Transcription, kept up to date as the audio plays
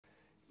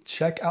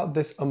Check out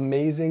this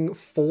amazing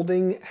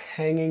folding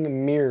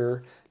hanging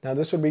mirror. Now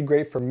this would be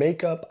great for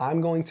makeup.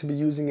 I'm going to be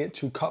using it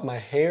to cut my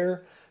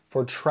hair.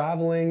 For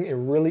traveling, it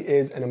really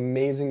is an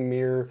amazing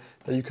mirror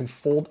that you can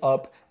fold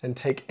up and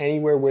take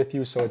anywhere with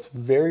you. So it's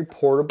very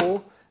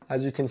portable.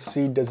 As you can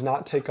see, does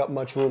not take up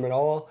much room at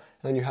all.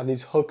 And then you have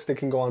these hooks that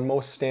can go on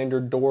most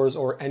standard doors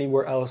or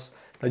anywhere else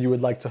that you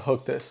would like to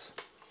hook this.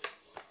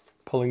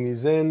 Pulling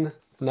these in.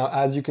 Now,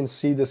 as you can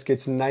see, this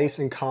gets nice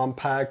and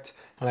compact,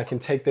 and I can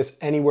take this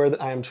anywhere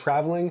that I am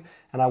traveling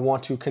and I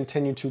want to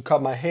continue to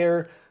cut my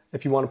hair.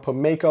 If you want to put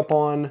makeup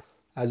on,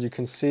 as you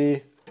can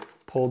see,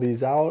 pull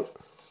these out.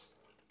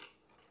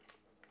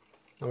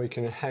 Now we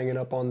can hang it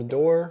up on the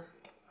door.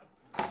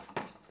 You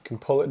can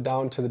pull it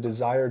down to the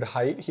desired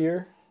height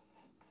here.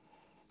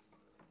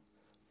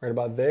 Right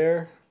about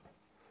there.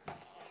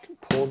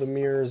 Pull the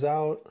mirrors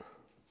out.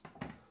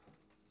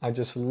 I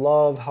just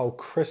love how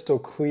crystal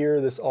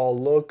clear this all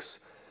looks.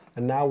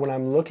 And now when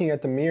I'm looking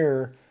at the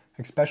mirror,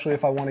 especially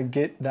if I want to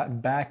get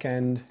that back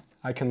end,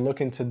 I can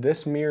look into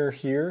this mirror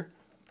here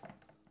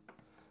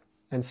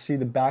and see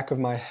the back of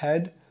my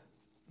head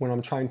when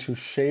I'm trying to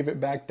shave it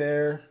back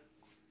there.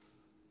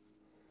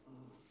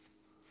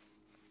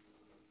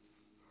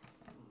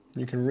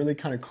 You can really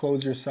kind of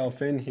close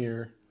yourself in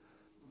here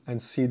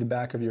and see the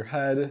back of your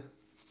head,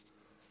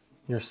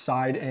 your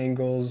side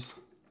angles.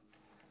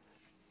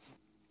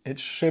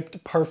 It's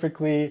shipped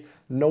perfectly,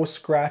 no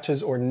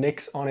scratches or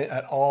nicks on it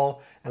at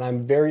all, and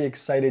I'm very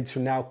excited to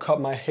now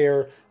cut my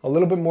hair a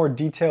little bit more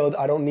detailed.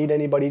 I don't need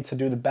anybody to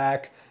do the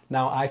back.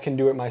 Now I can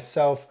do it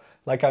myself.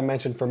 Like I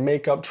mentioned, for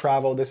makeup,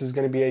 travel, this is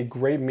going to be a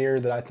great mirror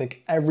that I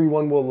think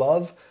everyone will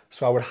love,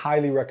 so I would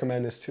highly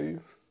recommend this to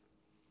you.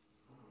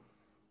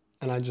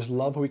 And I just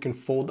love how we can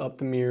fold up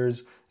the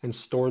mirrors and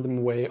store them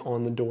away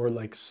on the door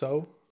like so.